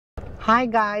Hi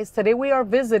guys, today we are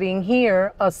visiting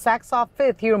here a Saks Off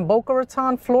 5th here in Boca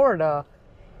Raton, Florida.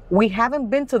 We haven't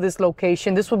been to this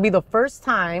location. This will be the first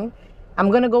time.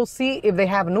 I'm gonna go see if they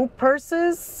have new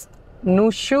purses, new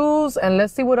shoes, and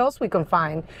let's see what else we can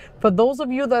find. For those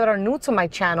of you that are new to my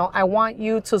channel, I want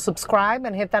you to subscribe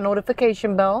and hit that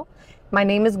notification bell. My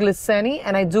name is Gliceni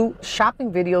and I do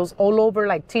shopping videos all over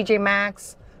like TJ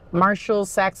Maxx,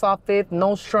 Marshalls, Saks Off 5th,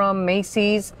 Nordstrom,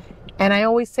 Macy's, and I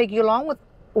always take you along with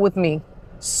me.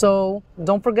 So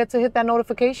don't forget to hit that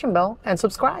notification bell and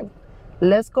subscribe.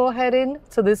 Let's go ahead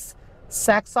into this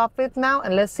Saks Off 5th now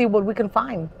and let's see what we can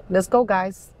find. Let's go,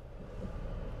 guys.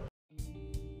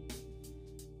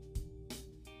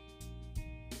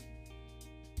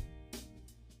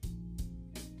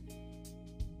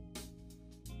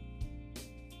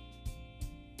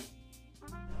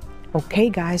 Okay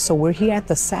guys, so we're here at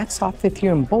the Saks Off 5th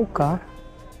here in Boca.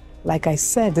 Like I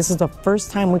said, this is the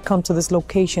first time we come to this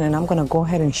location, and I'm gonna go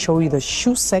ahead and show you the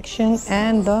shoe section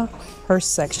and the purse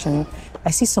section.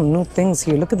 I see some new things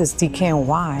here. Look at this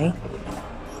DKNY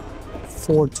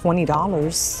for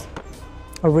 $20,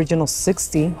 original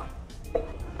 $60.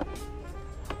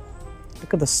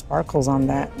 Look at the sparkles on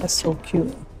that. That's so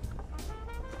cute.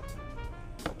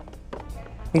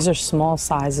 These are small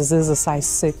sizes. This is a size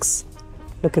 6.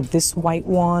 Look at this white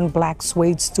one, black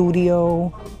suede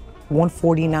studio.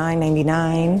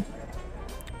 $149.99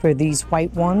 for these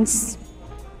white ones.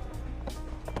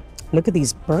 Look at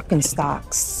these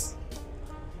Birkenstocks,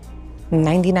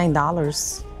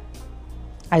 $99.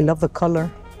 I love the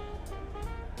color.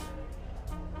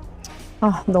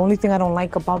 Oh, the only thing I don't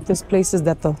like about this place is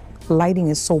that the lighting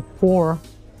is so poor.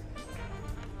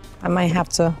 I might have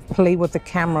to play with the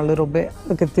camera a little bit.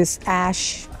 Look at this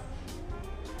ash,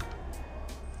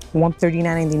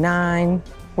 $139.99.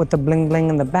 with the bling bling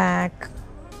in the back.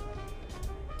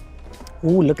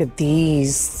 Ooh, look at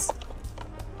these.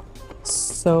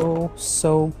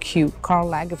 So cute.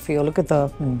 Karl Lagerfeld. Look at the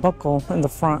buckle in the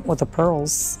front with the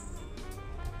pearls.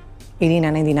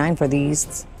 $89.99 for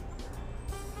these.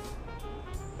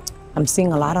 I'm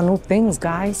seeing a lot of new things,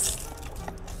 guys.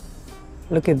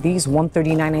 Look at these,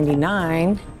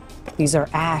 $139.99. These are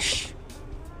ash.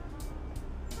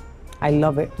 I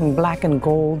love it, in black and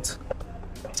gold.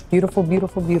 Beautiful,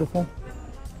 beautiful, beautiful.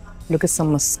 Look at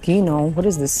some Moschino. What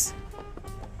is this?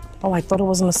 Oh, I thought it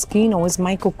was Moschino. It's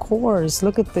Michael Kors.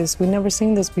 Look at this. We've never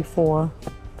seen this before.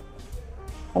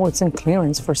 Oh, it's in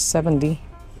clearance for $70.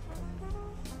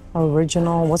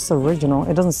 Original. What's the original?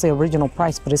 It doesn't say original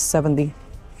price, but it's $70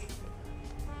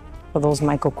 for those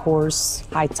Michael Kors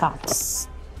high tops.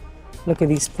 Look at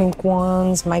these pink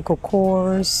ones. Michael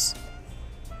Kors.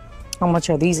 How much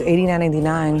are these?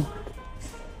 $89.99.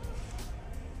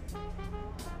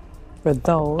 For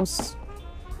those.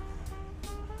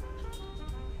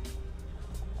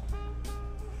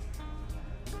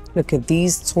 Look at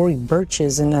these Tory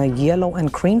Burches in a yellow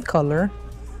and cream color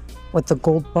with the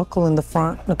gold buckle in the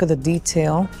front. Look at the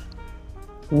detail.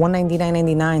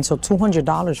 $199.99, so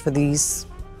 $200 for these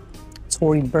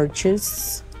Tory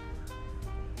Burches.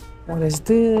 What is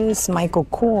this? Michael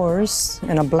Kors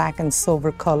in a black and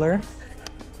silver color.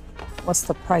 What's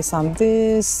the price on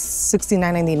this?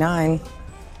 $69.99.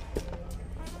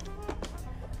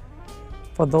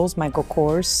 For those Michael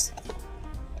Kors.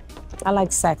 I like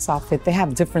Saks Off 5th. They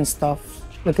have different stuff.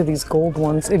 Look at these gold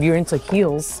ones. If you're into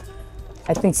heels,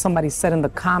 I think somebody said in the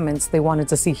comments they wanted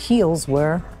to see heels,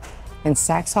 where in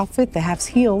Saks Off 5th they have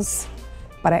heels,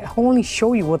 but I only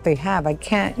show you what they have. I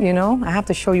can't, you know, I have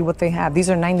to show you what they have. These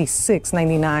are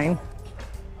 $96.99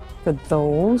 for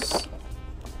those.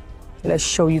 Let's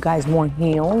show you guys more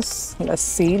heels. Let's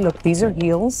see. Look, these are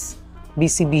heels.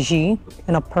 BCBG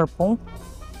in a purple.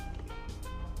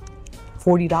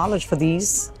 $40 for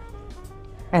these,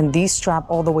 and these strap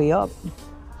all the way up.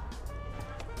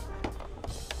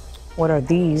 What are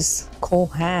these? Cole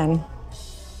Haan.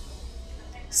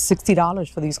 $60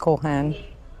 for these Cole Haan.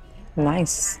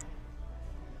 Nice.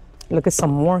 Look at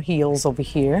some more heels over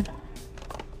here.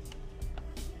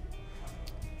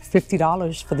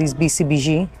 $50 for these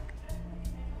BCBG.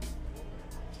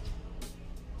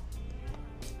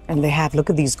 And they have, look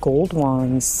at these gold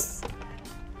ones.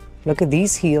 Look at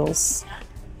these heels.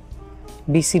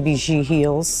 BCBG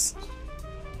heels.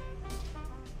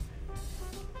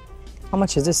 How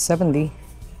much is this? $70.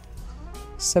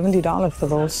 $70 for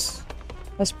those.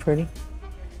 That's pretty.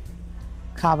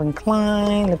 Calvin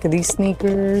Klein. Look at these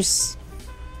sneakers.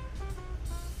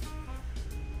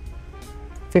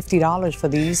 $50 for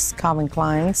these Calvin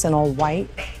Kleins in all white.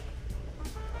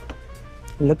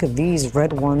 Look at these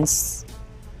red ones.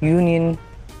 Union.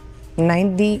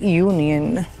 90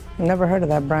 Union. Never heard of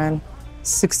that brand.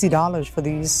 $60 for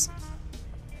these.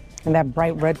 in that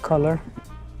bright red color.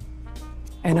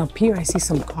 And up here, I see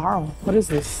some Karl. What is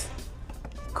this?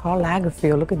 Karl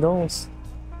Lagerfeld. Look at those.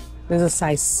 This is a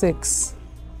size 6.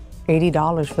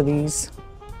 $80 for these.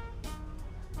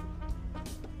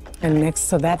 And next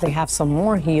to that, they have some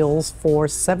more heels for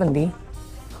 $70.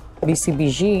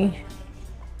 BCBG.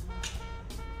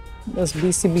 That's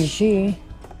BCBG.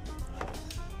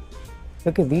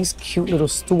 Look at these cute little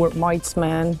Stuart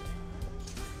Weitzman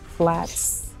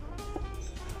flats.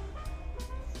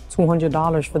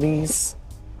 $200 for these.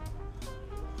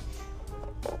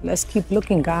 Let's keep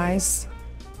looking, guys.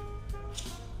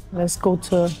 Let's go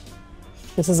to,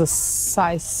 this is a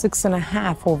size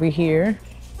 6.5 over here.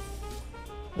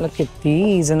 Look at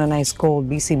these in a nice gold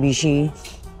BCBG.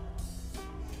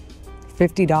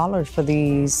 $50 for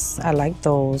these. I like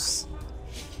those.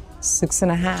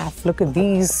 6.5. Look at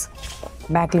these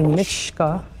Bagley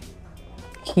Mishka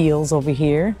heels over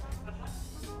here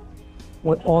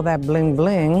with all that bling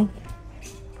bling.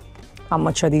 How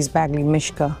much are these Bagley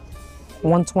Mishka?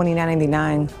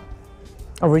 $129.99.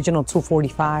 Original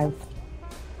 $245.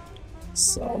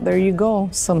 So there you go.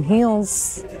 Some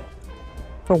heels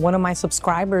for one of my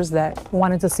subscribers that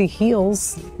wanted to see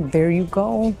heels. There you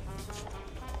go.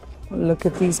 Look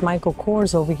at these Michael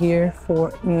Kors over here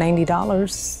for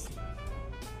 $90.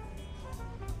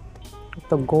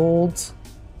 The gold.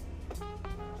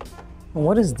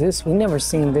 What is this? We've never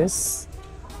seen this.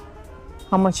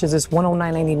 How much is this?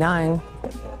 $109.99.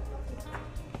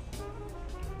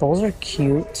 Those are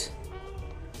cute.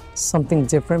 Something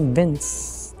different.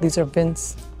 Vince. These are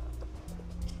Vince.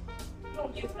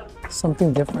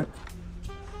 Something different.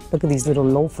 Look at these little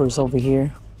loafers over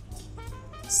here.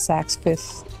 Saks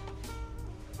Fifth.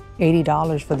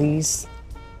 $80 for these.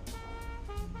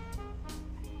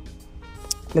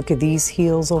 Look at these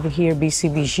heels over here.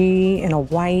 BCBG in a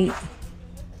white.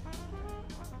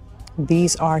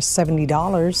 These are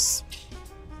 $70.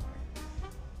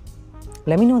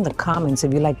 Let me know in the comments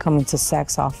if you like coming to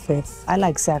Saks Off Fifth. I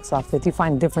like Saks Off Fifth. You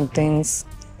find different things.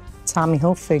 Tommy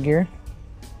Hilfiger.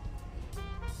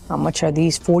 How much are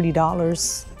these?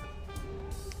 $40.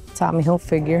 Tommy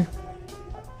Hilfiger.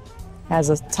 Has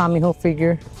a Tommy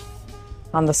Hilfiger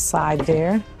on the side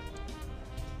there.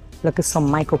 Look at some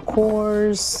Michael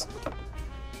Kors.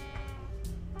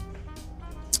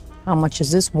 How much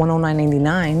is this?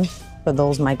 $109.99 for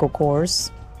those Michael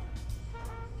Kors.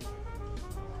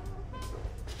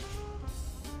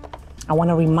 I want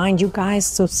to remind you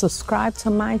guys to subscribe to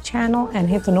my channel and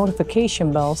hit the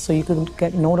notification bell so you can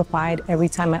get notified every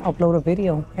time I upload a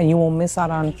video and you won't miss out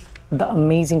on the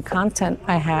amazing content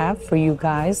I have for you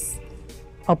guys.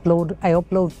 I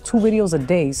upload 2 videos a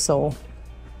day, so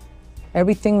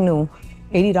everything new.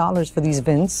 $80 for these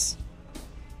Vince.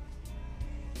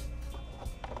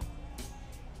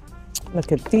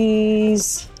 Look at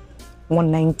these.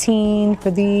 $119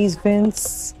 for these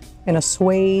Vince in a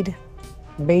suede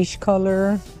beige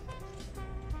color.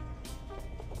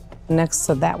 Next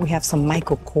to that, we have some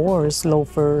Michael Kors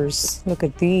loafers. Look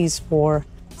at these for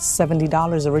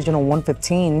 $70, original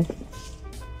 $115.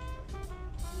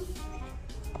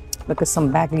 Look at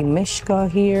some Bagley Mishka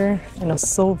here in a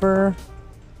silver.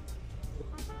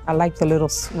 I like the little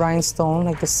rhinestone,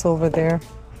 like the silver there.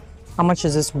 How much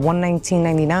is this?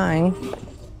 $119.99.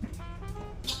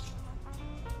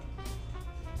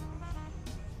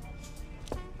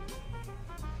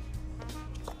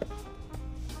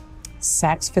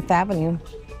 Saks Fifth Avenue.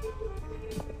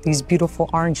 These beautiful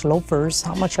orange loafers.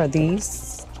 How much are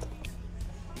these?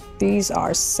 These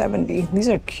are $70. These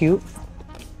are cute.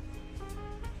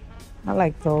 I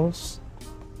like those.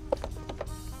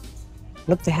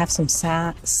 Look, they have some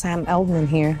Sam Eldman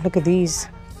here. Look at these.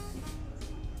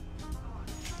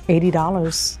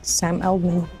 $80. Sam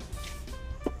Eldman.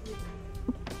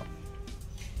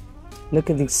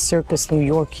 Look at these Circus New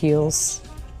York heels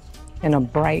in a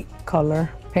bright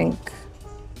color, pink.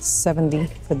 $70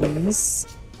 for these.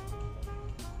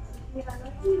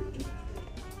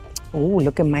 Oh,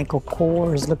 look at Michael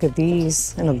Kors. Look at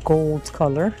these in a gold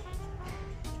color.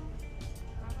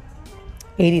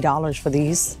 $80 for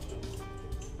these.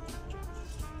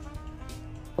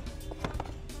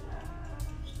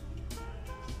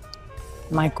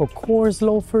 Michael Kors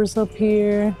loafers up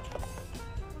here.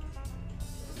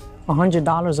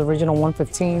 $100, original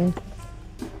 $115.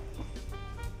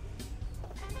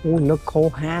 Oh, look,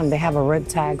 Cole Haan. They have a red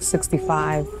tag,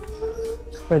 $65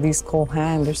 for these Cole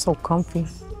Haan. They're so comfy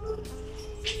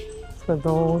for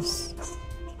those.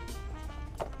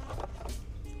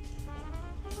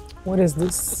 What is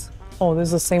this? Oh, this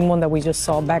is the same one that we just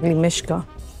saw, Bagley Mishka.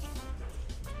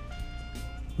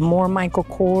 More Michael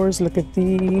Kors. Look at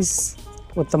these.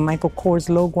 with the Michael Kors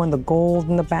logo and the gold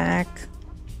in the back.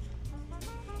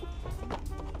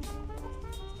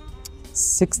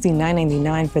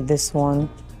 $69.99 for this one.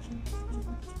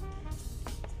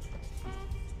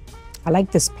 I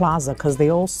like this plaza because they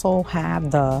also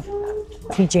have the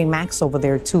TJ Maxx over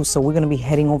there too. So we're going to be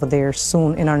heading over there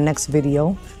soon in our next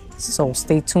video. So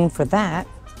stay tuned for that.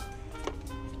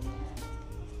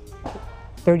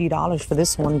 $30 for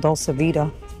this one, Dolce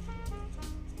Vita.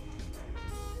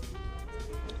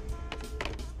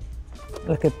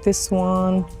 Look at this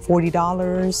one,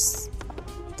 $40.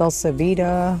 Dolce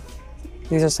Vita.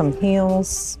 These are some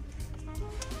heels.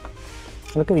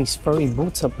 Look at these furry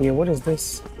boots up here. What is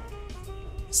this?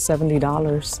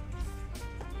 $70.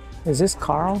 Is this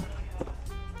Carl?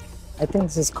 I think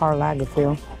this is Karl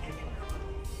Lagerfeld.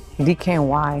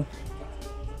 DKNY.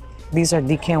 These are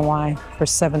DKNY for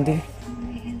 $70.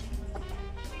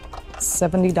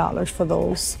 $70 for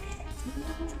those.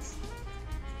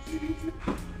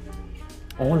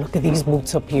 Oh, look at these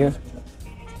boots up here.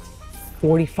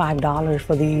 $45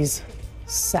 for these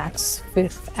Saks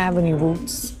Fifth Avenue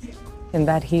boots in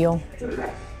that heel.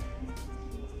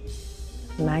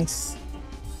 Nice.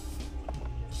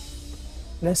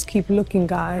 Let's keep looking,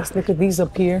 guys. Look at these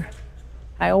up here.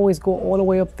 I always go all the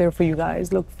way up there for you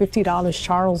guys. Look, $50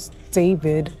 Charles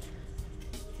David.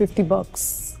 50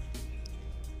 bucks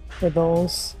for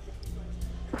those.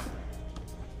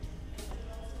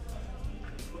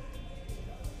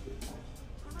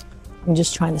 I'm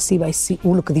just trying to see if I see. Oh,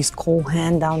 look at these Cole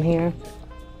Haan down here.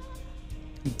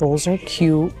 Those are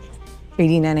cute.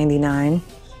 $89.99.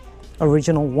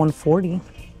 Original $140.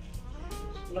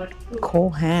 Cole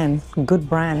Haan, good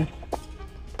brand.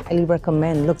 Highly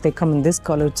recommend. Look, they come in this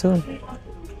color too.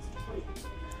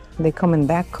 They come in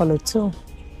that color too.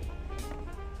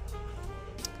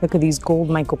 Look at these gold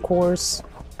Michael Kors.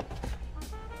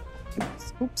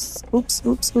 Oops, oops,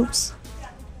 oops, oops.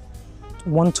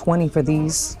 $120 for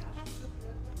these.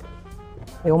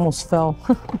 They almost fell.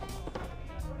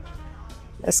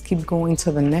 Let's keep going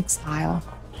to the next aisle.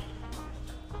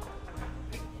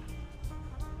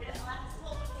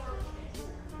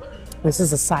 This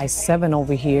is a size 7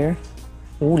 over here.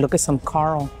 Ooh, look at some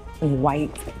Carl in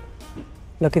white.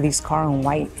 Look at these Carl in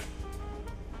white.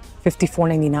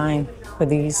 $54.99 for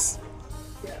these.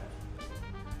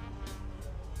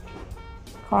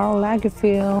 Karl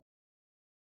Lagerfeld.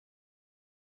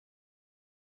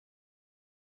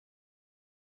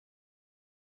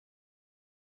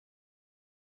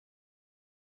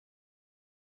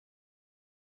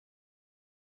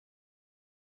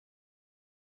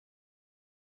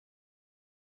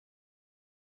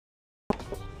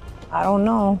 I don't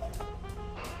know.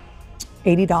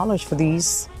 $80 for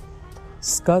these.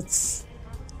 Scuts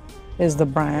is the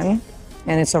brand,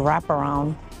 and it's a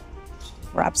wraparound.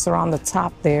 Wraps around the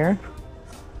top there.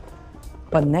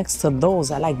 But next to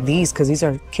those, I like these because these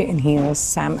are kitten heels.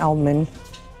 Sam Eldman.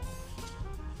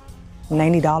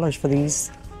 $90 for these.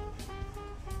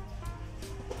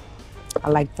 I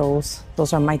like those.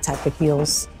 Those are my type of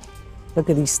heels. Look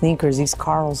at these sneakers, these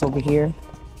Carls over here.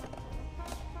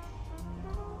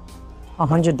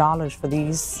 $100 for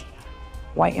these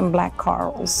white and black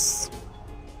Carls.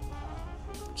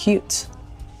 Cute.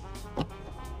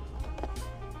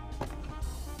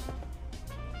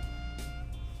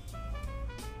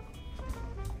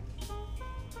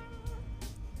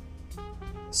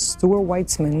 Stuart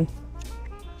Weitzman,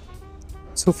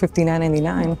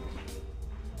 $259.99.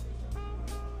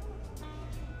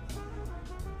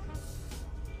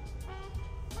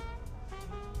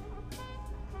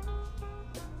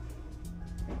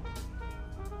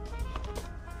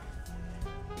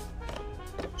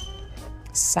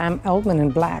 Sam Eldman in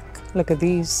black. Look at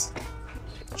these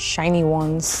shiny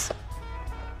ones.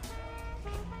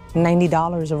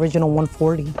 $90, original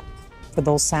 $140 for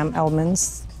those Sam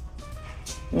Eldmans.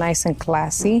 Nice and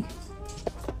classy.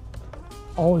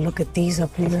 Oh, look at these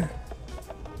up here.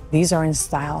 These are in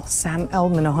style. Sam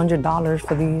Eldman, $100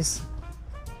 for these.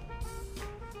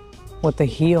 With the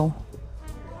heel.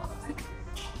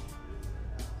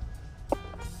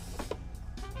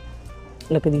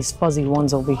 Look at these fuzzy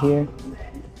ones over here.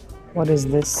 What is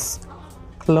this?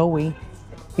 Chloe.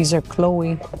 These are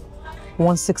Chloe.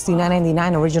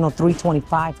 $169.99, original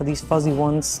 $325 for these fuzzy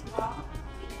ones.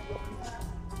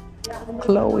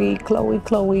 Chloe, Chloe,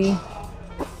 Chloe.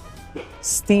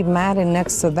 Steve Madden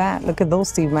next to that. Look at those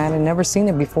Steve Madden. Never seen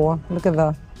it before. Look at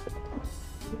the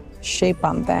shape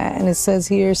on that. And it says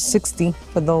here 60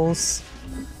 for those.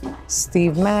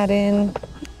 Steve Madden.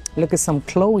 Look at some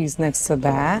Chloe's next to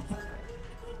that.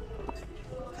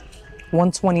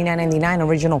 $129.99,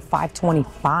 original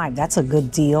 $525. That's a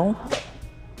good deal.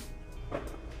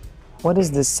 What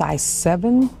is this, size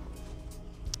 7?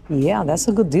 Yeah, that's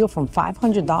a good deal. From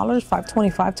 $500,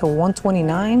 $525 to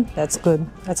 $129. That's good.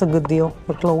 That's a good deal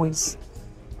for Chloe's.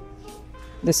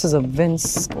 This is a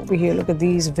Vince over here. Look at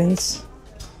these, Vince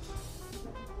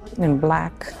in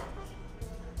black.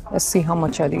 Let's see, how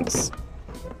much are these?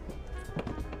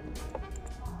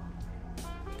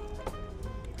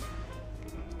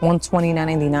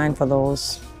 $129.99 for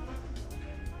those.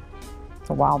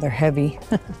 So, wow, they're heavy.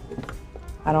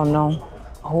 I don't know.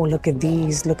 Oh, look at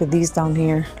these. Look at these down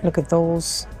here. Look at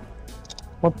those.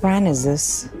 What brand is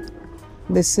this?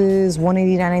 This is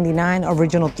 $189.99,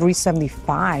 original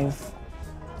 $375.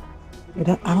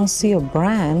 I don't see a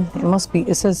brand. It must be,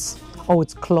 it says, oh,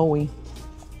 it's Chloe.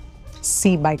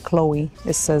 C by Chloe,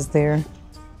 it says there.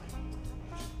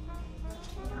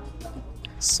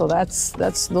 So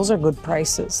those are good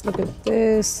prices. Look at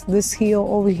this heel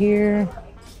over here.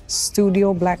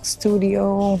 Studio, black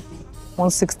studio,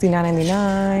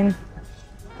 $169.99.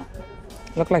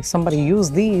 Look like somebody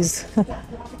used these.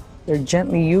 They're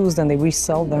gently used and they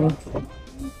resell them.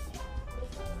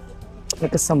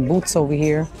 Look at some boots over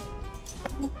here.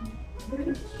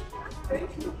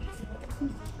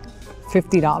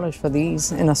 $50 for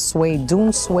these in a suede,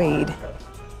 Dune suede.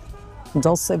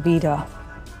 Dulce Vita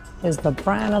is the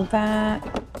brand of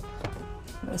that.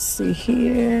 Let's see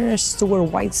here, Stuart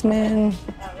Weitzman,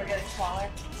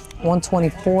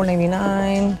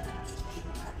 $124.99.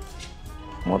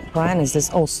 What brand is this?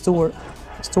 Oh, Stuart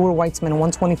Weitzman,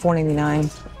 $124.99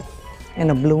 in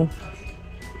a blue.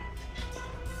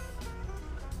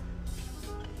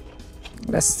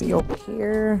 Let's see over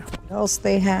here, what else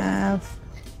they have.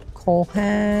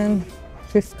 Colehan,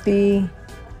 $50.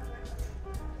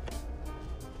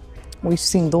 We've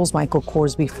seen those Michael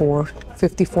Kors before,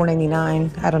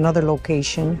 $54.99 at another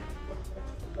location.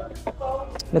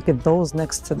 Look at those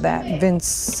next to that.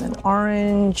 Vince in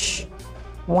orange,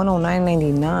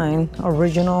 $109.99.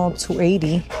 Original,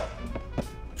 $280.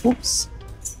 Oops.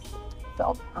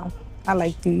 I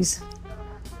like these.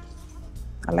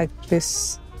 I like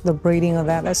this, the braiding of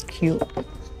that. That's cute.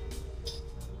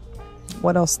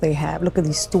 What else they have? Look at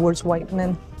these Stuart's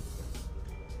Whiteman.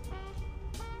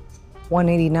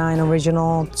 $189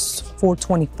 original,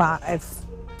 $425.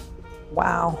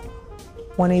 Wow.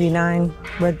 $189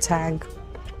 red tag.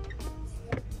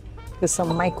 There's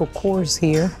some Michael Kors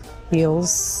here.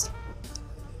 Heels.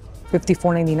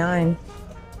 $54.99.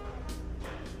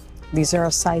 These are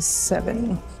a size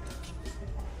 7.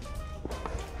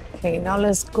 Okay, now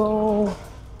let's go.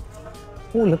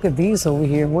 Oh, look at these over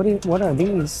here. What are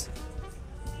these?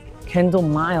 Kendall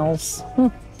Miles,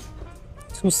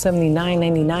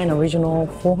 $279.99, original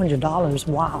 $400.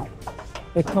 Wow,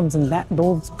 it comes in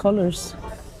those colors.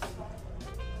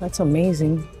 That's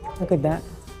amazing. Look at that.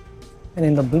 And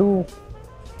in the blue.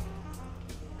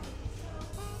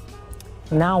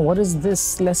 Now, what is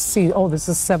this? Let's see. Oh, this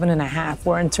is 7.5.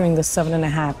 We're entering the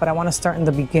 7.5, but I want to start in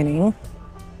the beginning.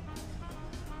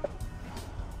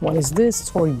 What is this?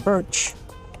 Tory Burch.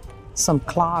 Some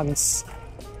clogs.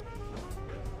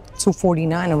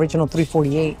 $249, original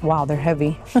 $348. Wow, they're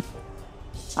heavy.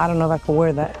 I don't know if I could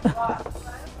wear that.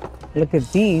 Look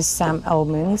at these Sam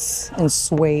Elmans in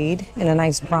suede in a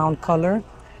nice brown color.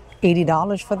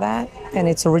 $80 for that, and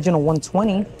it's original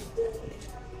 $120.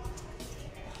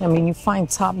 I mean, you find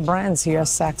top brands here at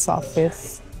Saks Off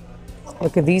 5th.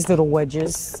 Look at these little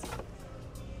wedges.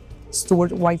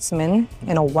 Stuart Weitzman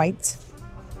in a white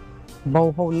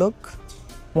boho look,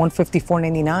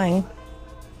 $154.99.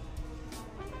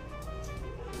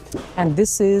 And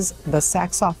this is the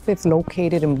Saks Off 5th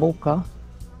located in Boca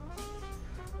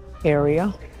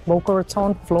area, Boca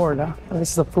Raton, Florida. And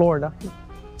this is Florida.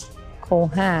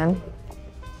 Colehan.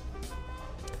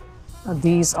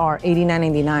 These are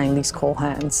 $89.99, these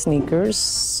Colehan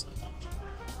sneakers.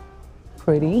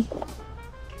 Pretty.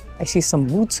 I see some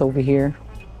boots over here.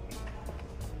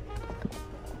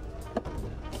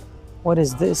 What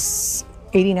is this?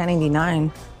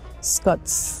 $89.99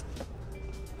 Scuts.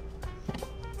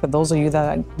 For those of you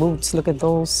that like boots, look at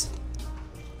those.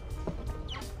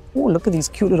 Oh, look at these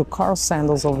cute little Carl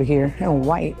sandals over here in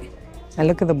white. And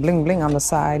look at the bling bling on the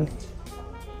side.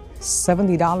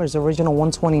 $70, original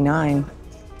 $129.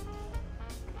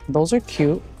 Those are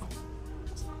cute.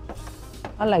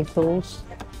 I like those.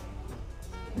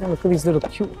 And look at these little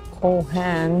cute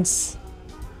Colehan's.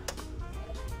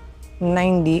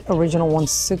 $90, original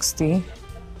 $160.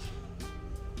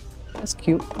 That's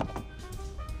cute.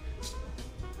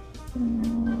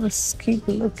 Let's keep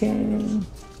looking.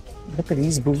 Look at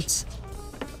these boots.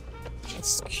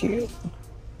 That's cute.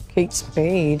 Kate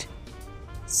Spade,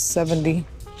 $70.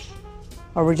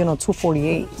 Original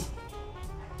 $248.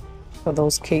 for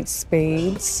those Kate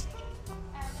Spades.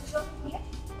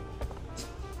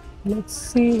 Let's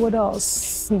see what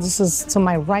else. This is to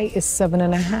my right is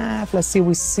 7.5. Let's see if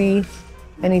we see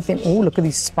anything. Oh, look at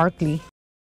these sparkly.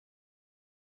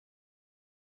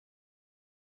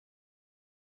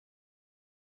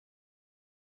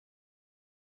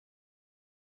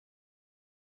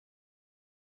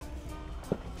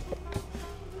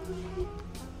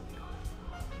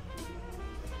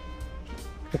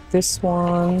 This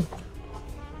one,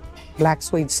 Black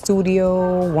Suede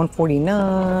Studio,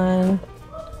 $149.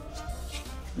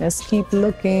 Let's keep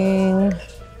looking.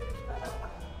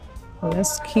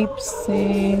 Let's keep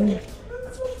seeing.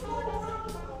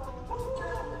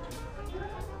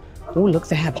 Oh, look,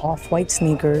 they have off-white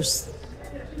sneakers.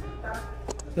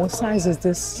 What size is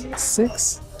this?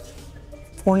 6?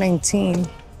 $419.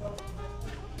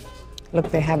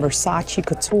 Look, they have Versace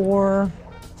Couture.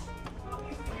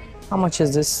 How much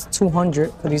is this?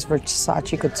 $200 for these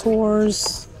Versace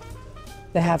Coutures.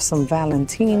 They have some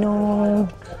Valentino.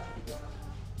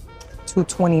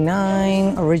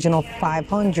 $229, original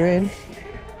 $500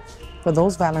 for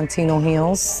those Valentino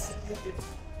heels.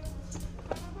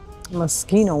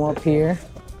 Moschino up here.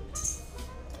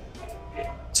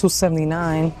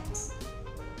 $279.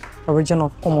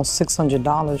 Original almost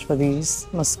 $600 for these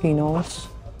Moschinos.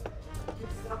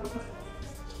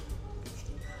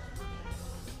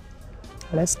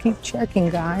 Let's keep checking,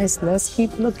 guys. Let's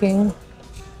keep looking.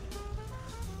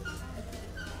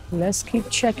 Let's keep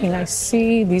checking. I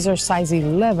see these are size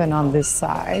 11 on this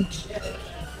side.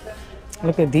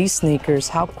 Look at these sneakers.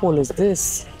 How cool is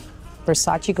this?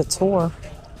 Versace Couture.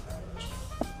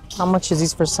 How much is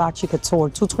these Versace Couture?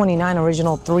 $229,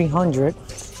 original $300.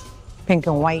 Pink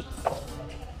and white.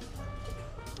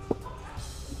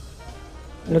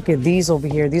 Look at these over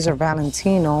here. These are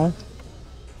Valentino.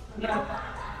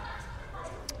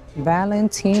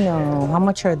 Valentino. How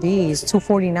much are these?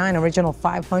 $249, original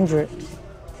 $500.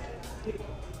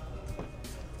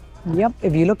 Yep,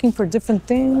 if you're looking for different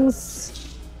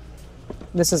things,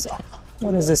 this is,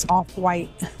 what is this? Off-white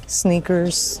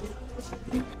sneakers.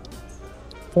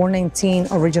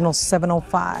 $419, original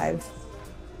 $705.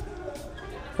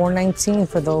 $419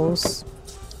 for those.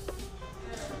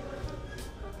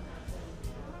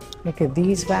 Look at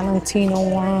these Valentino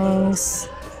ones.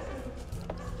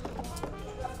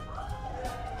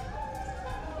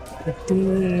 Look at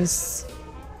these.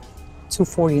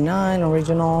 $249,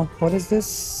 original. What is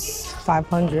this?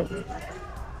 $500.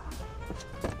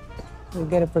 We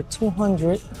get it for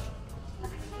 $200.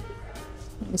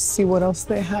 Let's see what else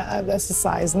they have. That's a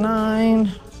size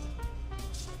 9.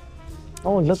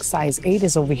 Oh, look, size 8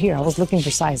 is over here. I was looking for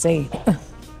size 8.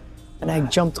 And I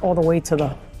jumped all the way to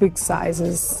the big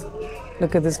sizes.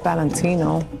 Look at this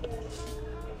Valentino.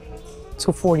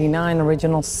 $249,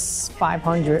 original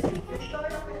 $500.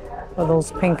 For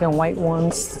those pink and white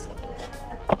ones.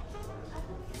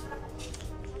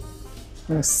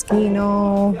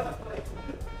 Moschino.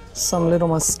 Some little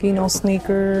Moschino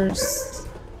sneakers.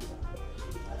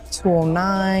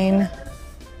 $209.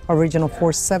 Original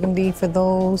 $470 for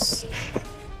those.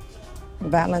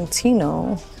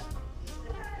 Valentino.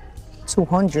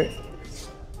 $200.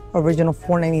 Original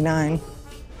 $499.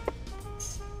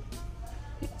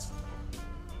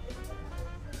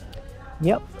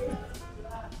 Yep.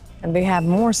 And they have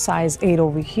more size 8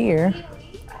 over here.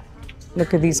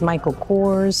 Look at these Michael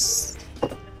Kors.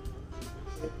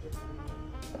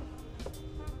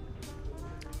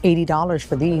 $80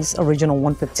 for these, original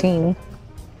 $115.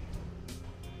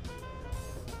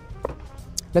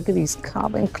 Look at these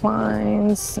Calvin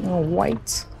Kleins in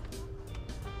white.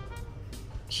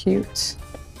 Cute.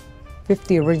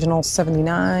 $50, original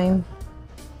 $79.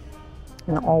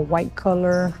 In all white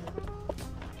color.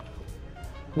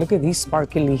 Look at these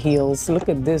sparkly heels. Look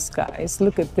at this, guys.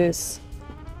 Look at this.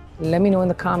 Let me know in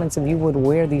the comments if you would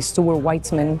wear these Stuart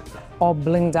Weitzman, all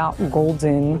blinged out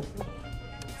golden,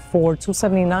 for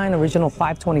 $279, original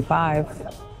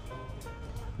 $525.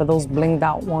 For those blinged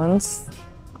out ones.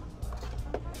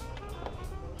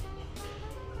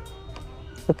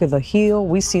 Look at the heel.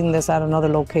 We've seen this at another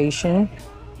location.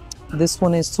 This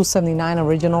one is $279,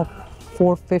 original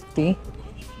 $450.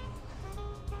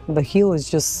 The heel is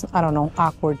just, I don't know,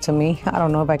 awkward to me. I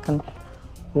don't know if I can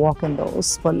walk in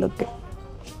those, but look at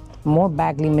more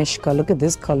Bagley Mishka. Look at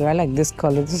this color. I like this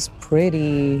color. This is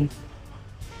pretty.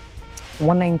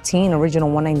 $119,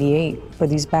 original $198 for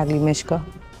these Bagley Mishka.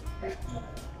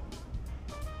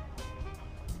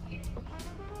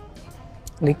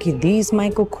 Look at these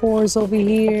Michael Kors over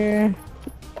here.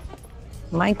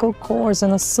 Michael Kors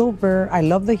in a silver. I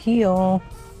love the heel.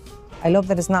 I love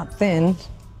that it's not thin.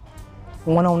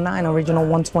 $109, original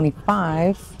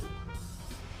 $125.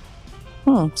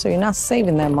 So you're not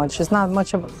saving that much. It's not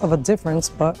much of a difference,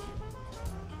 but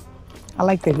I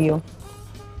like the heel.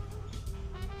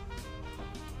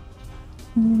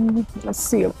 Let's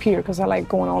see up here, because I like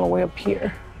going all the way up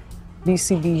here.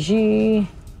 BCBG,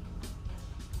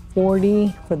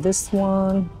 40 for this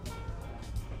one.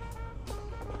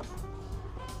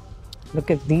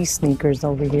 Look at these sneakers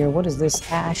over here. What is this?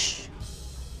 Ash.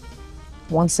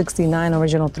 169,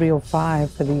 original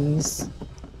 305 for these.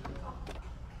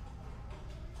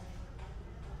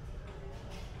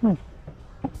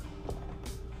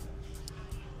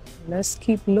 Let's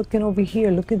keep looking over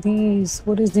here. Look at these.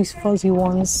 What is these fuzzy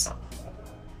ones?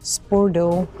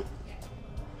 Spordo.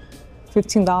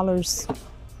 $15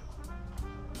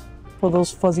 for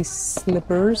those fuzzy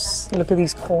slippers. Look at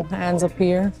these cold hands up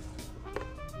here.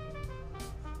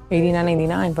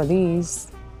 $89.99 for these.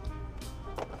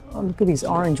 Oh, look at these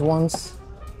orange ones.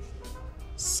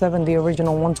 70,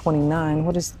 original 129.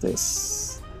 What is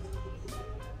this?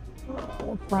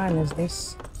 What brand is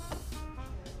this?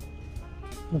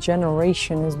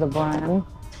 Generation is the brand.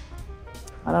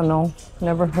 I don't know.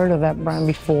 Never heard of that brand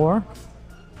before.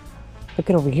 Look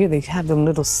at over here. They have them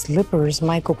little slippers,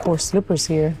 Michael Kors slippers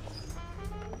here.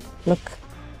 Look.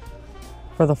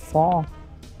 For the fall.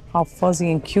 How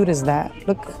fuzzy and cute is that?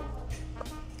 Look.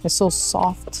 It's so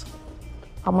soft.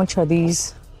 How much are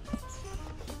these?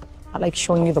 I like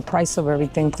showing you the price of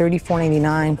everything.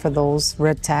 $34.99 for those.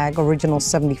 Red tag. Original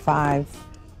 75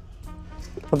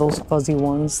 for those fuzzy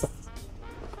ones.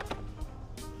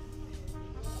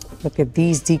 Look at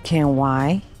these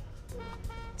DKNY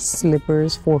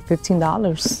slippers for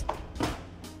 $15.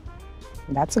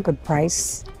 That's a good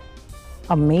price.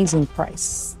 Amazing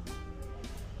price.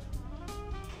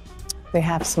 They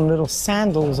have some little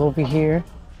sandals over here.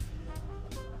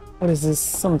 What is this?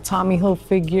 Some Tommy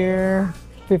Hilfiger,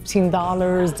 $15.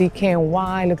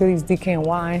 DKNY. Look at these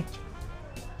DKNY.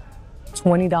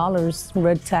 $20.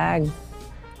 Red tag.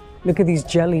 Look at these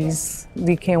jellies.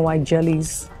 DKNY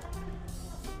jellies.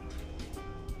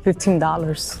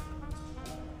 $15.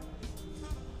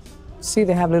 See,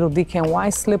 they have little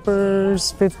DKNY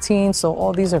slippers, 15. So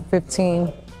all these are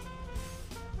 15.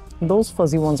 Those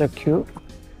fuzzy ones are cute.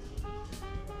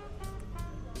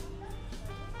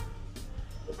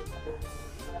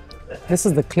 This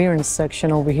is the clearance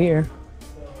section over here.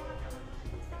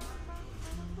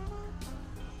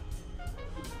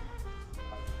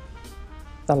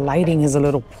 The lighting is a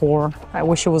little poor. I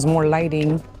wish it was more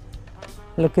lighting.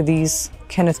 Look at these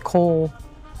Kenneth Cole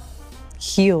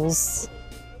heels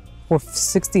for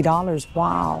 $60.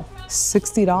 Wow,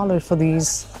 $60 for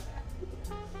these.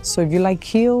 So if you like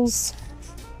heels,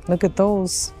 look at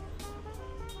those.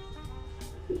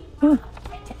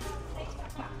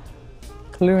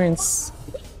 Clearance.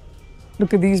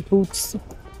 Look at these boots.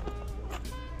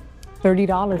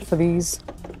 $30 for these.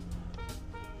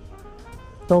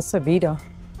 Dolce Vita.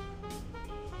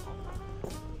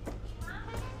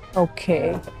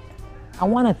 Okay, I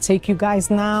want to take you guys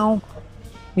now.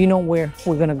 You know where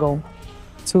we're gonna go,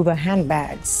 to the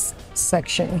handbags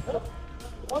section.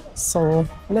 So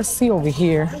let's see over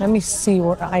here. Let me see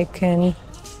where I can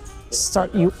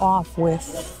start you off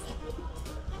with.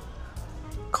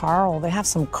 Carl, they have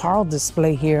some Carl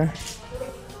display here.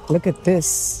 Look at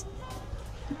this.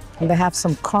 And they have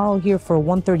some Carl here for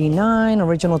 $139,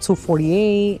 original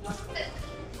 $248.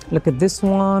 Look at this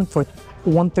one for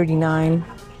 $139.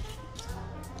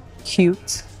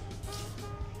 Cute.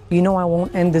 You know I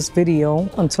won't end this video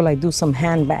until I do some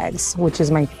handbags, which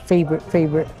is my favorite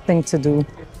thing to do.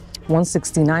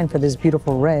 $169 for this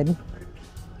beautiful red.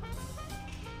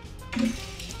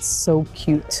 So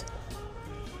cute.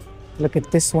 Look at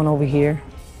this one over here.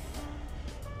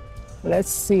 Let's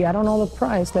see, I don't know the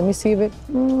price. Let me see if it,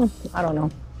 I don't know.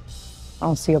 I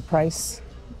don't see a price.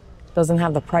 Doesn't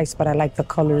have the price, but I like the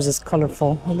colors, it's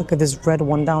colorful. Look at this red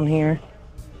one down here.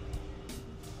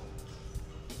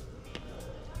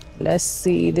 Let's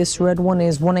see, this red one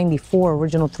is $194,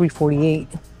 original $348.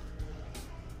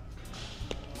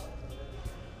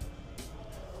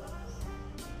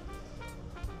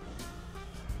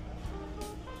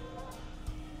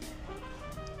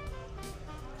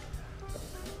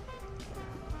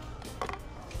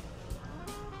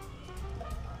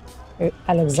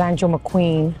 Alexandra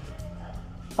McQueen,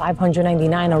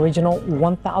 $599, original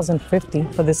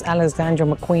 $1,050 for this Alexandra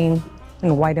McQueen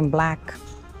in white and black.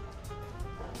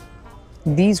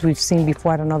 These we've seen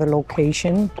before at another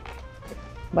location,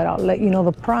 but I'll let you know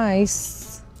the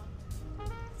price.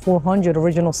 $400,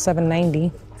 original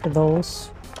 $790 for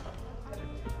those.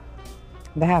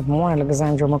 They have more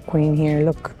Alexandra McQueen here,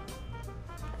 look.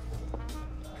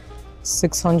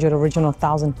 $600, original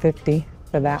 $1,050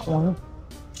 for that one.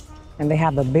 And they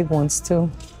have the big ones too.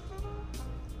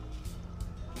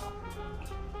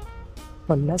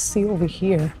 But let's see over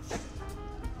here.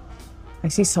 I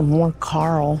see some more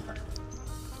Carl.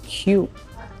 Cute.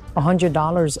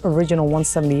 $100, original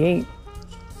 $178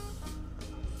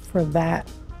 for that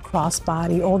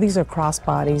crossbody. All these are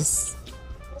crossbodies.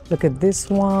 Look at this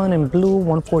one in blue,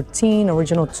 $114,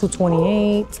 original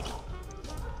 $228.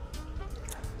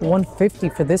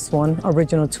 $150 for this one,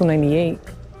 original $298.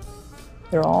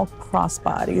 They're all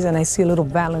crossbodies, and I see a little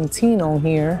Valentino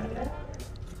here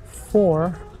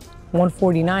for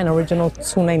 $149, original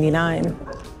 $299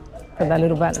 for that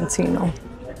little Valentino.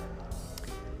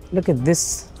 Look at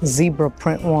this zebra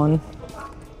print one.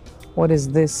 What is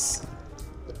this?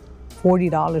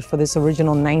 $40 for this,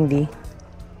 original $90.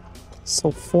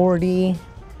 So $40.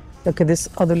 Look at this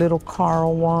other little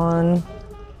Carl one.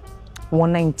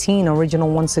 $119, original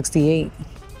 $168.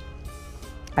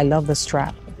 I love the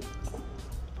strap.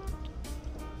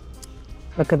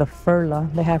 Look at the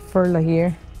Furla. They have Furla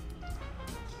here.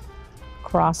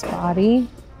 Crossbody.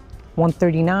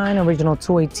 $139, original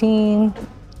 $218.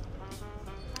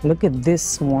 Look at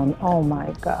this one. Oh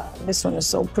my God. This one is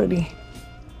so pretty.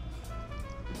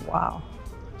 Wow.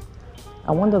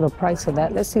 I wonder the price of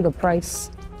that. Let's see the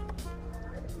price.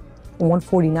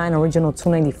 $149, original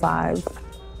 $295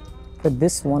 for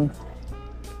this one.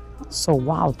 So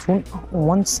wow,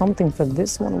 one something for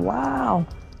this one. Wow.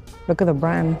 Look at the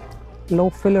brand. Low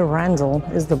Filler Randall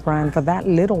is the brand for that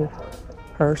little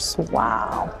purse.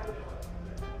 Wow.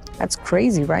 That's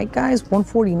crazy, right, guys?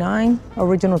 $149,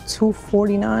 original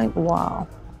 $249. Wow.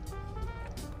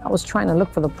 I was trying to look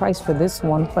for the price for this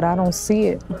one, but I don't see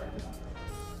it.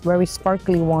 Very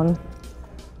sparkly one.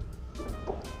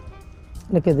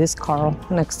 Look at this Carl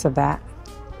next to that.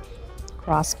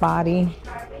 Crossbody.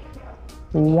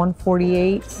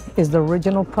 $148 is the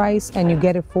original price, and you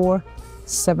get it for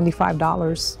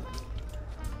 $75.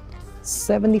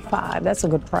 $75, that's a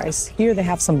good price. Here they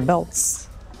have some belts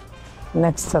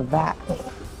next to that.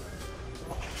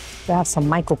 They have some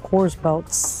Michael Kors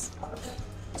belts.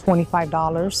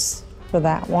 $25 for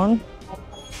that one.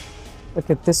 Look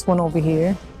at this one over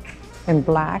here in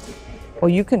black. Well,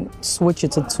 you can switch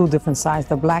it to two different sides,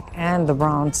 the black and the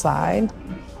brown side.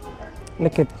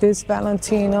 Look at this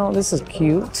Valentino. This is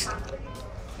cute.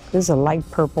 This is a light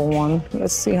purple one.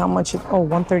 Let's see how much it, oh,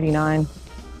 $139.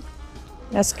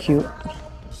 That's cute.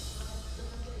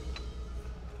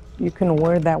 You can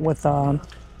wear that with a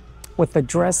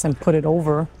dress and put it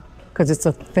over because it's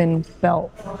a thin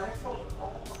belt.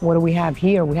 What do we have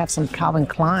here? We have some Calvin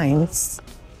Kleins.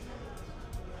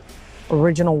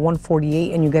 Original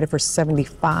 $148, and you get it for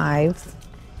 $75.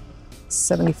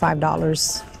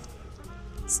 $75.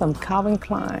 Some Calvin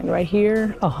Klein right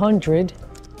here, $100,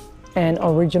 and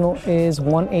original is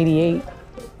 $188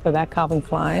 for that Calvin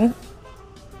Klein.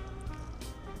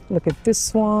 Look at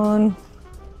this one,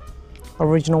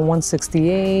 original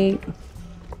 $168.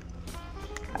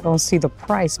 I don't see the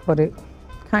price, but it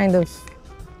kind of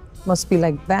must be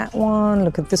like that one.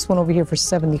 Look at this one over here for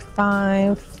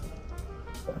 $75.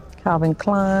 Calvin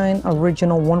Klein,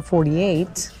 original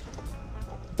 $148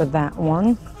 for that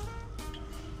one.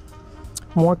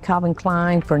 More Calvin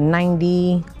Klein for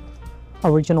 $90,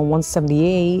 original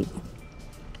 $178.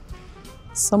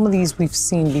 Some of these we've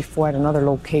seen before at another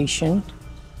location.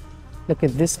 Look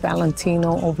at this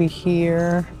Valentino over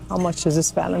here. How much is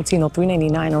this Valentino?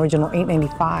 $399, original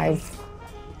 $895.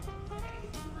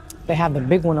 They have the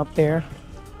big one up there,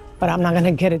 but I'm not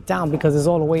gonna get it down because it's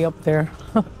all the way up there.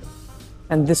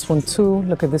 And this one too,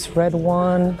 look at this red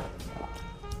one.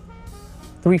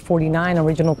 $349,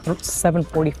 original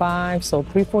 $745, so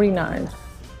 $349,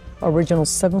 original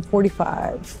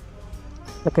 $745.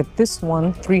 Look at this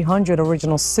one, $300,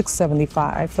 original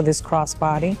 $675 for this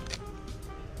crossbody.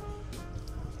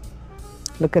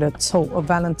 Look at a tote, a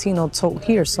Valentino tote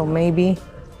here, so maybe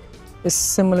it's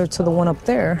similar to the one up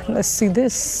there. Let's see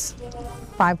this,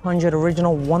 $500,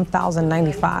 original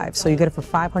 $1,095, so you get it for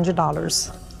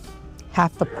 $500,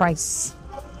 half the price.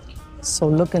 So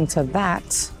look into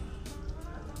that.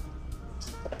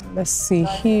 Let's see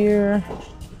here.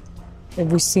 If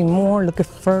we see more, look at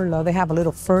Furla. They have a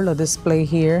little Furla display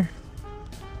here.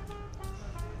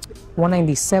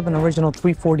 $197, original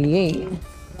 $348.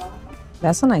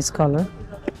 That's a nice color.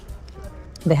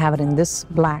 They have it in this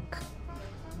black.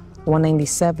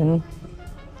 $197.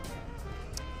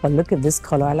 But look at this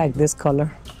color. I like this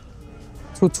color.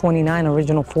 $229,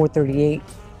 original $438.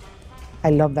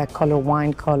 I love that color,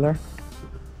 wine color.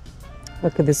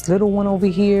 Look at this little one over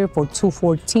here for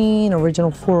 $214,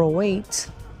 original $408.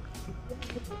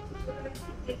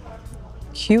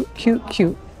 Cute, cute,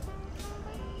 cute.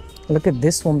 Look at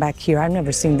this one back here. I've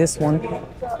never seen this one.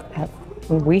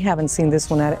 We haven't seen this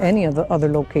one at any of the other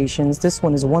locations. This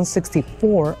one is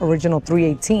 $164, original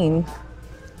 $318.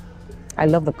 I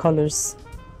love the colors.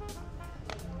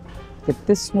 Get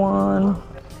this one,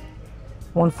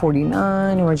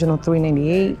 $149, original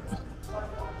 $398.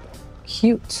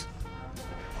 Cute.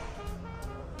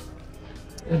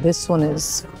 This one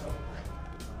is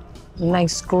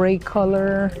nice gray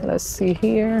color. Let's see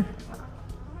here.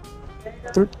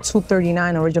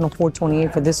 $239, original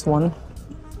 $428 for this one.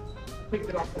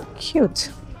 Cute.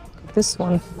 This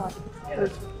one.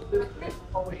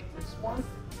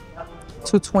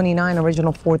 $229,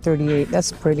 original $438.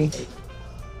 That's pretty.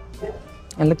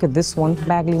 And look at this one,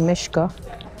 Bagley Mishka.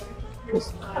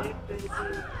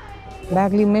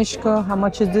 Bagley Mishka, how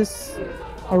much is this?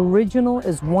 Original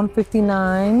is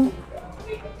 $159.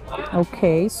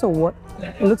 Okay, so what?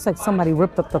 It looks like somebody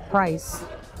ripped up the price.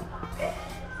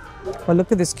 But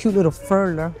look at this cute little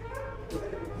furler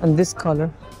and this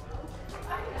color.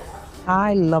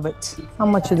 I love it. How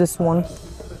much is this one?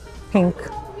 Pink.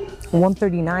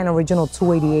 $139, original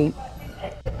 $288.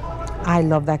 I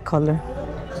love that color.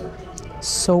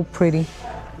 So pretty.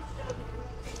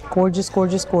 Gorgeous,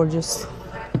 gorgeous, gorgeous.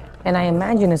 And I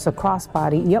imagine it's a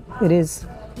crossbody. Yep, it is.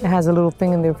 It has a little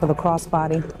thing in there for the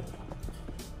crossbody.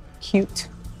 Cute.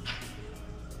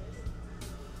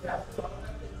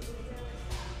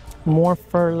 More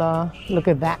furla. Look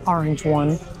at that orange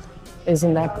one.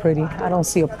 Isn't that pretty? I don't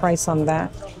see a price on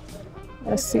that.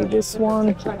 Let's see this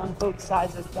one.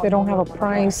 They don't have a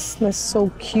price. That's so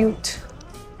cute.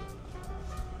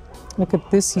 Look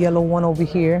at this yellow one over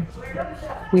here.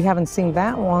 We haven't seen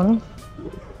that one.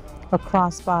 A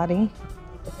crossbody.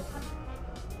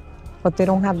 But they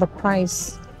don't have the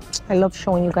price. I love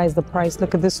showing you guys the price.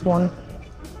 Look at this one.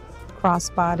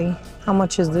 Crossbody. How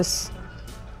much is this?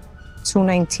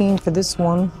 $219 for this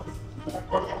one.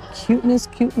 Cuteness,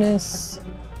 cuteness.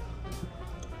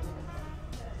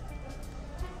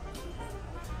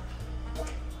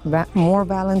 More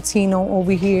Valentino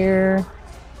over here.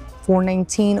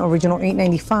 $419, original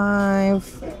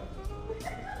 $895.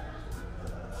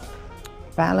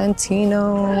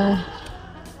 Valentino.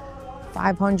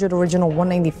 $500, original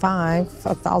 $195.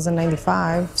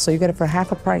 $1,095. So you get it for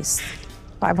half a price.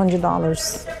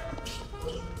 $500.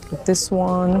 But this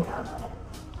one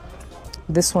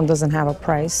doesn't have a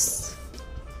price.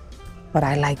 But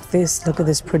I like this. Look at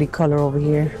this pretty color over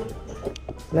here.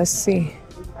 Let's see.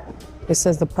 It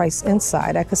says the price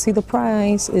inside. I can see the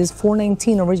price is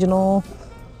 $419, original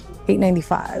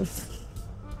 $895.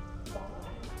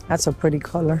 That's a pretty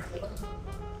color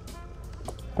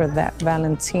for that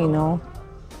Valentino.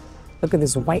 Look at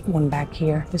this white one back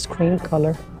here, this cream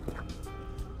color.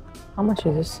 How much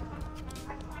is this?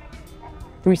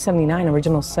 $379,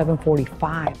 original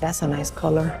 $745. That's a nice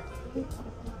color.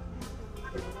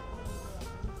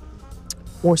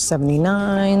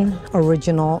 $479,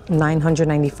 original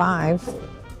 $995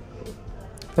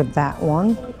 for that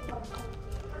one.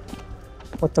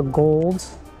 With the gold.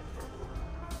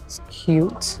 It's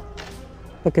cute.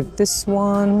 Look at this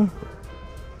one.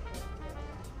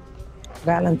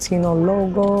 Valentino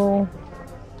logo.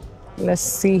 Let's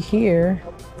see here.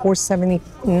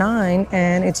 $479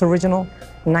 and it's original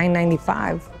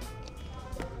 $995.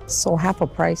 So half a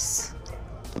price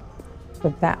for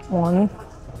that one.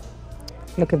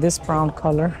 Look at this brown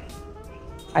color.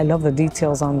 I love the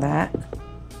details on that.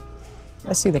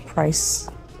 Let's see the price.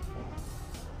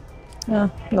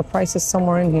 The price is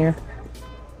somewhere in here.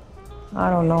 I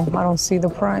don't know. I don't see the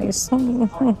price. I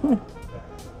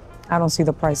don't see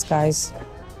the price, guys.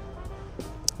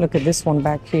 Look at this one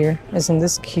back here. Isn't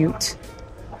this cute?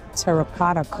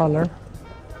 Terracotta color.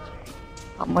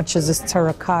 How much is this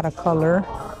terracotta color?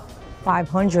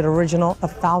 $500, original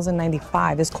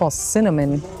 $1,095. It's called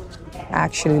cinnamon.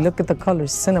 Actually, look at the color,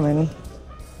 cinnamon.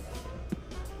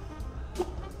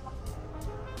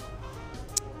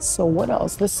 So what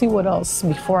else? Let's see what else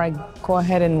before I go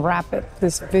ahead and wrap it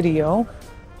this video.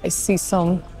 I see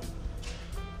some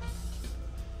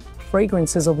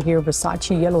fragrances over here.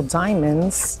 Versace Yellow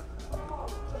Diamonds.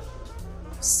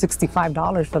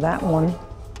 $65 for that one.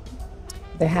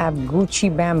 They have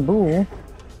Gucci Bamboo.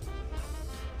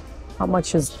 How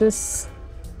much is this?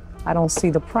 I don't see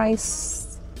the price.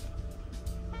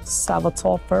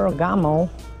 Salvatore Ferragamo.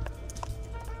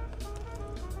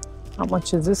 How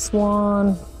much is this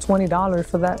one? $20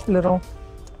 for that little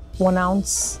 1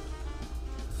 ounce.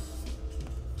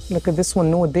 Look at this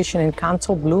one, new edition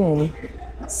Encanto Bloom.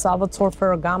 Salvatore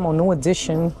Ferragamo, new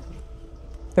edition.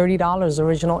 $30,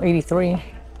 original $83.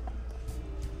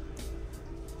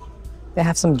 They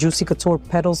have some Juicy Couture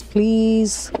Petals,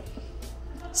 please.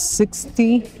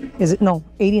 60, is it? No,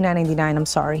 $89.99, I'm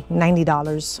sorry,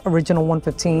 $90, original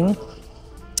 $115.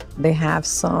 They have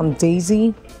some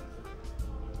Daisy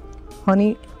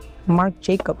Honey Marc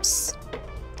Jacobs.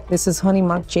 This is Honey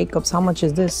Marc Jacobs. How much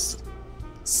is this?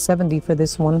 $70 for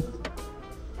this one.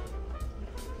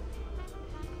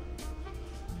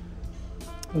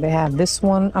 They have this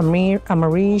one,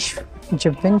 Amarish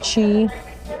Givenchy,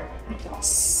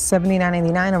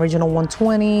 $79.99, original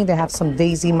 $120. They have some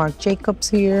Daisy Marc Jacobs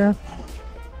here.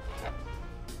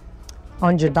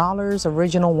 $100,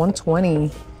 original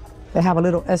 $120. They have a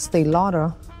little Estee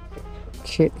Lauder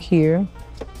kit here.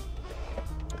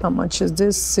 How much is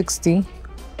this? $60,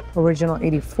 original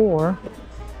 $84.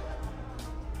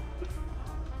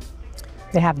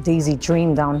 They have Daisy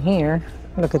Dream down here.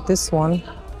 Look at this one.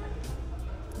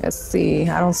 Let's see,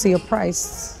 I don't see a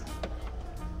price.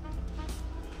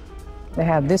 They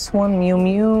have this one, Miu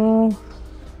Miu.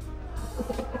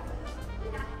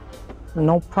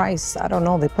 No price, I don't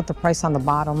know, they put the price on the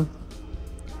bottom.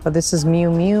 But this is Miu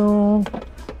Miu.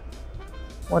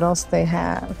 What else they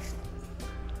have?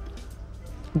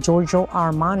 Giorgio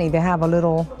Armani, they have a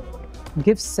little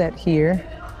gift set here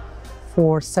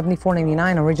for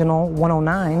 $74.99, original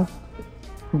 $109.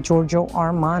 Giorgio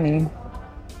Armani.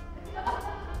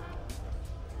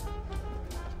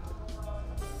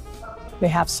 They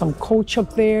have some Coach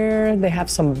up there. They have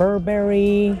some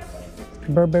Burberry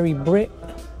Brit,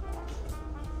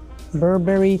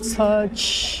 Burberry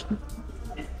Touch,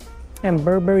 and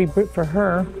Burberry Brit for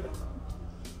her.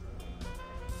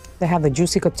 They have the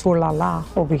Juicy Couture La La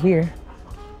over here.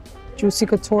 Juicy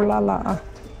Couture La La.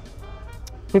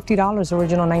 $50,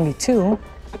 original $92.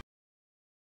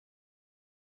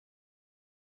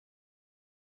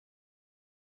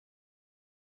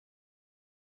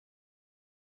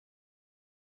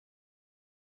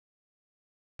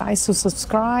 Guys, to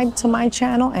subscribe to my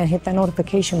channel and hit that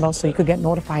notification bell so you could get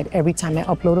notified every time I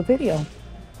upload a video.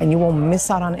 And you won't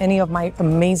miss out on any of my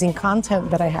amazing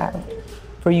content that I have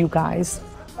for you guys.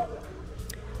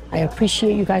 I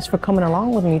appreciate you guys for coming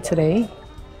along with me today.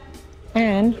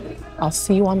 And I'll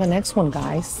see you on the next one,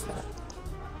 guys.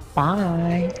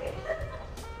 Bye.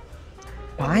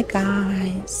 Bye,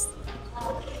 guys.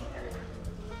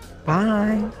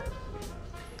 Bye.